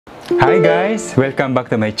Hi guys! Welcome back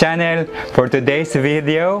to my channel. For today's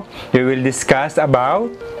video, we will discuss about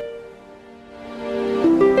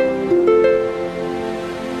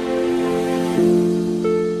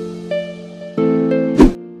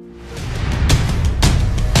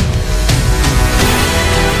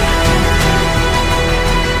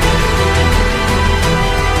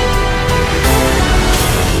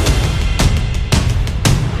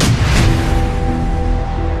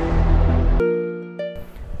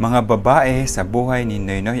mga babae sa buhay ni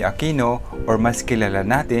Noynoy Aquino or mas kilala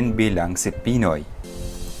natin bilang si Pinoy.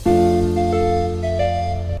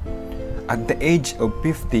 At the age of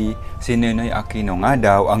 50, si Noynoy Aquino nga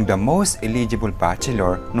daw ang the most eligible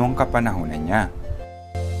bachelor noong kapanahunan niya.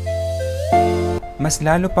 Mas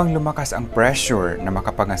lalo pang lumakas ang pressure na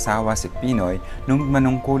makapangasawa si Pinoy nung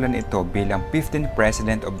manungkulan ito bilang 15th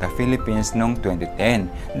President of the Philippines noong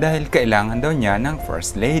 2010 dahil kailangan daw niya ng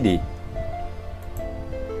First Lady.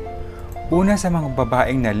 Una sa mga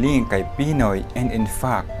babaeng na-link kay Pinoy and in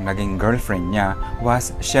fact, naging girlfriend niya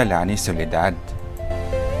was Shalani Soledad.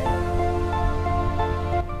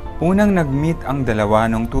 Unang nag-meet ang dalawa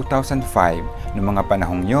noong 2005. Noong mga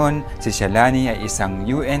panahong yon, si Shalani ay isang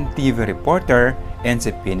UN TV reporter and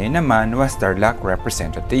si Pinoy naman was Tarlac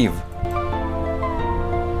representative.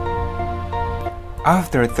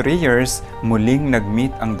 After 3 years, muling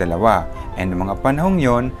nag-meet ang dalawa and noong mga panahong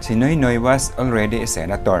yon, si Noynoy was already a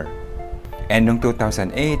senator. And noong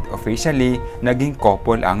 2008, officially, naging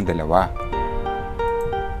couple ang dalawa.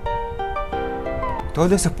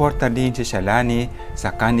 Todo suporta din si Shalani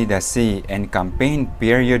sa candidacy and campaign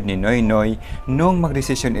period ni Noynoy nung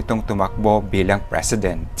magdesisyon itong tumakbo bilang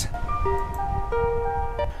president.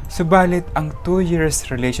 Subalit, ang 2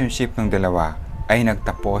 years relationship ng dalawa ay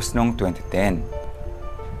nagtapos noong 2010.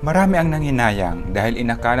 Marami ang nanghinayang dahil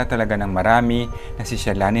inakala talaga ng marami na si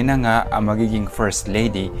Shalani na nga ang magiging First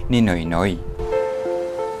Lady ni Noynoy.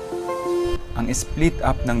 Ang split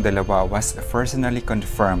up ng dalawa was personally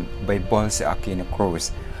confirmed by Bolse Aquino Cruz,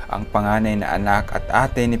 ang panganay na anak at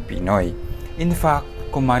ate ni Pinoy. In fact,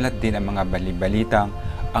 kumalat din ang mga balibalitang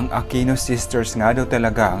ang Aquino sisters nga daw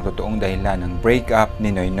talaga ang totoong dahilan ng breakup ni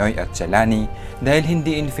Noynoy at Shalani dahil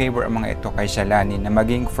hindi in favor ang mga ito kay Shalani na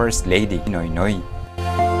maging First Lady ni Noynoy.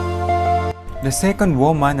 The second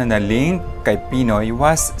woman na na-link kay Pinoy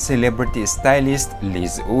was celebrity stylist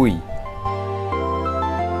Liz Uy.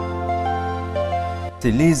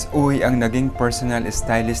 Si Liz Uy ang naging personal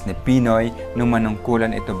stylist ni Pinoy nung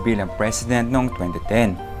manungkulan ito bilang president noong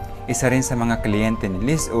 2010. Isa rin sa mga kliyente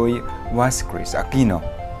ni Liz Uy was Chris Aquino.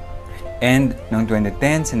 And noong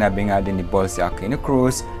 2010, sinabi nga din ni Bolse Aquino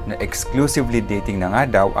Cruz na exclusively dating na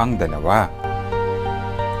nga daw ang dalawa.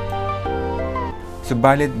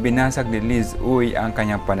 Subalit binasag ni Liz Uy ang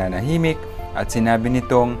kanyang pananahimik at sinabi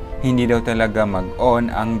nitong hindi daw talaga mag-on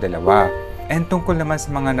ang dalawa. And tungkol naman sa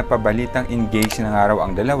mga napabalitang engaged na nga raw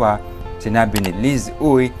ang dalawa, sinabi ni Liz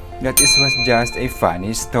Uy that it was just a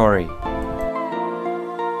funny story.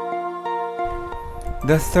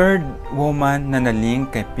 The third woman na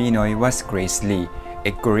na-link kay Pinoy was Grace Lee,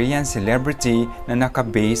 a Korean celebrity na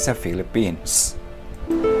naka-base sa Philippines.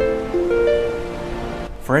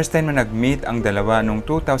 First time na nag-meet ang dalawa noong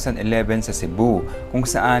 2011 sa Cebu, kung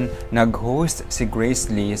saan nag-host si Grace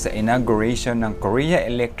Lee sa inauguration ng Korea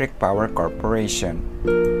Electric Power Corporation.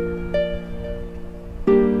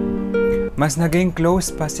 Mas naging close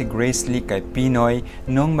pa si Grace Lee kay Pinoy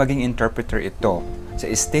nung maging interpreter ito sa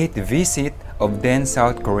state visit of then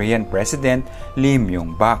South Korean President Lee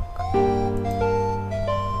Myung-bak.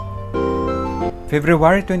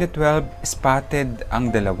 February 2012, spotted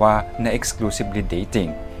ang dalawa na exclusively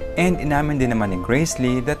dating. And inamin din naman ni Grace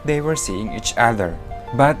Lee that they were seeing each other.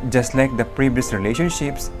 But just like the previous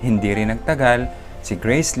relationships, hindi rin nagtagal si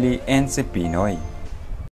Grace Lee and si Pinoy.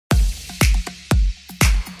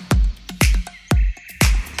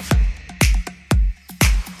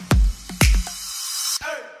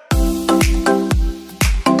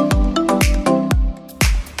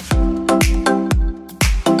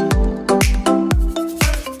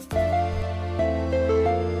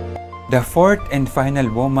 The fourth and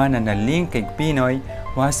final woman na na-link kay Pinoy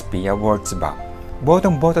was Pia Wurtzbach.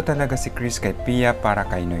 Botong-boto talaga si Chris kay Pia para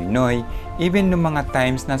kay Noynoy, even noong mga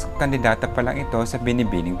times na kandidata pa lang ito sa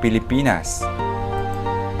binibining Pilipinas.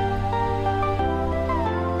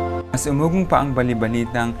 Mas umugong pa ang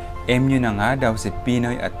balibalitang MU na nga daw si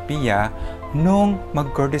Pinoy at Pia nung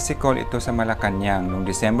mag-courtesy call ito sa Malacanang noong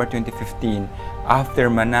December 2015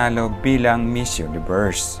 after manalo bilang Miss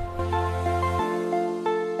Universe.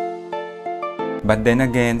 But then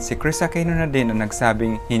again, si Chris Aquino na din ang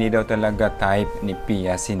nagsabing hindi daw talaga type ni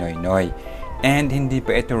Pia si Noynoy. and hindi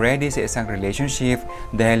pa ito ready sa isang relationship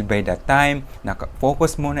dahil by that time,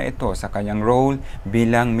 nakafocus muna ito sa kanyang role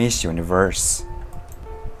bilang Miss Universe.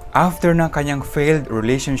 After ng kanyang failed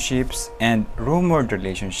relationships and rumored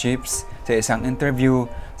relationships, sa isang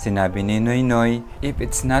interview, sinabi ni Noynoy, "If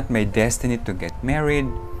it's not my destiny to get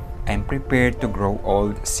married, I'm prepared to grow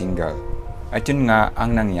old single." At yun nga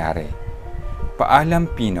ang nangyari.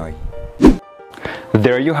 Paalam Pinoy.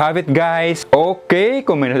 There you have it guys! Okay,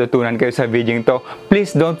 kung may natutunan kayo sa video ito,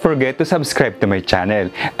 please don't forget to subscribe to my channel.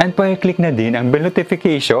 And pakiclick na din ang bell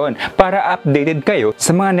notification para updated kayo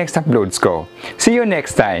sa mga next uploads ko. See you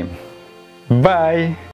next time! Bye!